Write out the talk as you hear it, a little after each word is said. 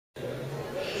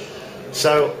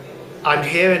So I'm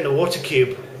here in the water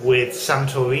cube with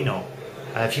Saturino.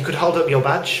 If you could hold up your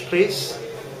badge, please.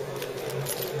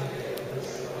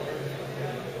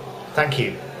 Thank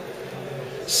you.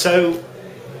 So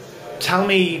tell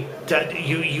me,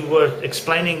 you were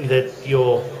explaining that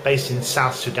you're based in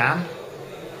South Sudan.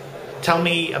 Tell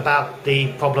me about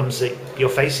the problems that you're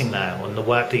facing there and the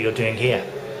work that you're doing here.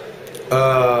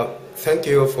 Thank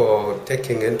you for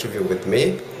taking an interview with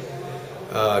me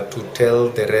to tell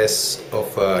the rest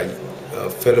of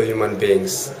fellow human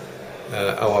beings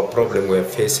our problem we're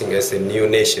facing as a new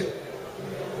nation.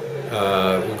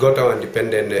 We got our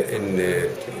independence in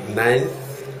 9th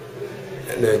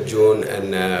June,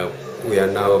 and we are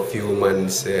now a few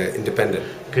months independent.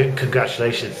 Good,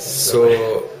 congratulations.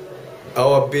 So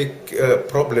our big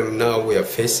problem now we are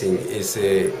facing is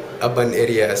urban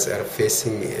areas are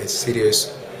facing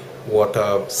serious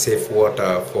safe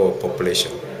water for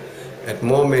population. At the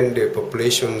moment, the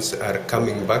populations are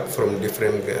coming back from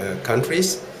different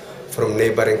countries, from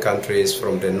neighboring countries,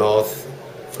 from the north,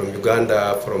 from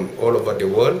Uganda, from all over the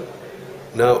world.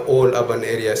 Now all urban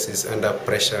areas is under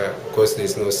pressure because there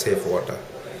is no safe water.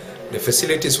 The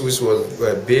facilities which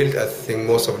were built, I think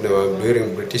most of them are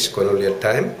during British colonial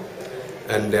time,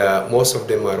 and most of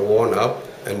them are worn up,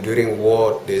 and during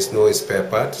war there is no spare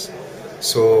parts.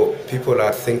 So people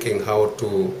are thinking how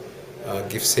to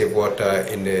give safe water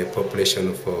in the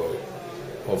population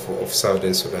of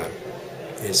Southern Sudan,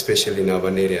 especially in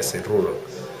urban areas and rural.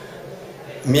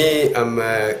 Me, I'm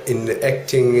an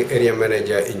acting area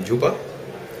manager in Juba,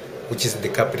 which is the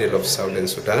capital of Southern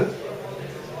Sudan.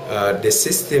 The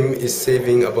system is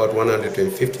saving about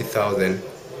 150,000,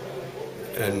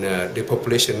 and the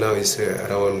population now is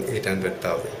around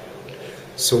 800,000.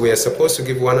 So we are supposed to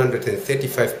give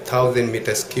 135,000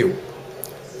 meters cube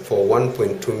for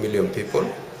 1.2 million people,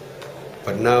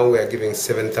 but now we are giving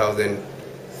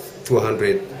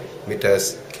 7,200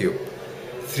 meters cube.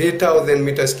 3,000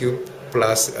 meters cube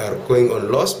plus are going on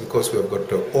loss because we have got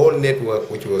the old network,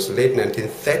 which was late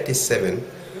 1937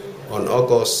 on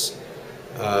August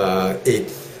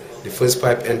 8th. The first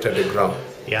pipe entered the ground.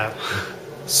 Yeah.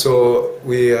 So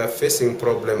we are facing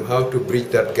problem how to bridge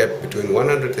that gap between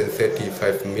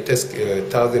 135 meters,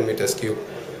 1,000 meters cube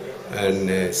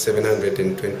and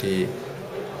 720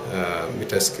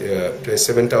 meters,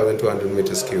 7,200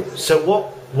 meters cube. So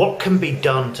what can be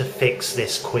done to fix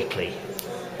this quickly?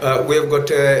 We have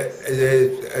got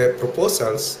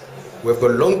proposals. We have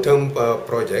got long-term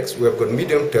projects. We have got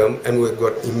medium-term, and we have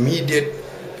got immediate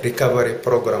recovery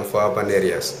program for urban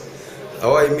areas.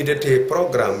 Our immediate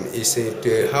program is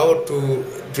how to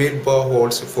drill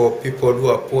boreholes for people who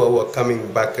are poor, who are coming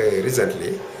back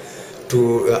recently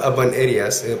to urban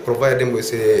areas, provide them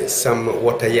with some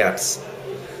water yards.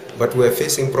 But we are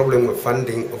facing problem with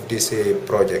funding of this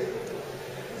project.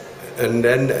 And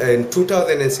then in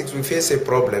 2006 we faced a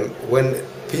problem when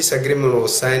peace agreement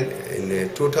was signed in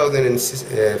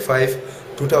 2005,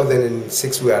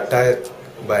 2006 we were attacked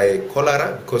by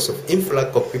cholera because of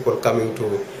influx of people coming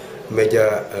to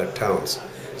major towns.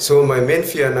 So my main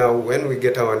fear now, when we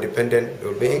get our independence, there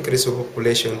will be increase of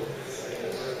population.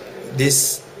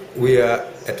 We are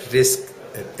at risk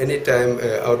at any time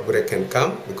outbreak can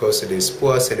come because there is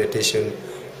poor sanitation,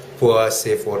 poor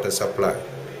safe water supply.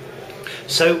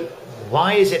 So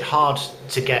why is it hard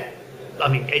to get, I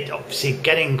mean, obviously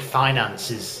getting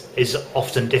finance is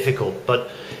often difficult, but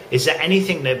is there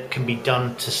anything that can be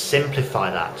done to simplify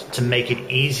that, to make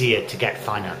it easier to get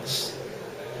finance?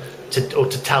 Or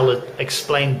to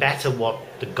explain better what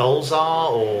the goals are,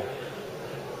 or?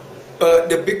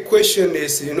 The big question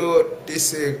is,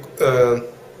 this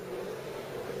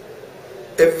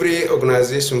every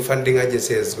organization, funding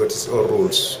agency has got its own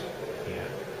rules. Yeah.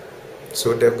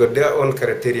 So they've got their own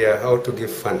criteria how to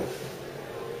give fund.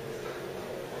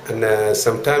 And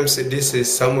sometimes this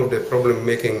is some of the problem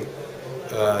making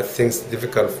things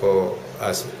difficult for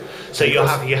us. So you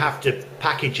have to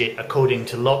package it according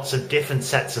to lots of different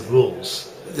sets of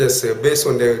rules. Yes, based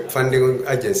on the funding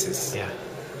agencies. Yeah.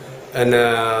 And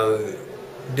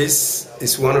this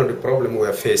is one of the problems we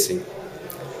are facing.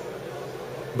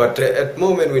 But at the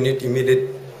moment we need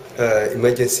immediate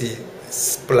emergency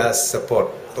plus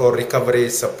support or recovery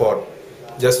support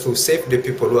just to save the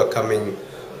people who are coming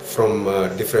from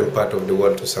different parts of the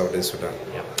world to Southern Sudan.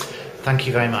 Yeah. Thank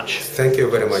you very much. Thank you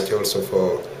very much also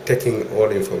for taking all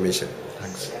information.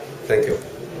 Thanks. Thank you.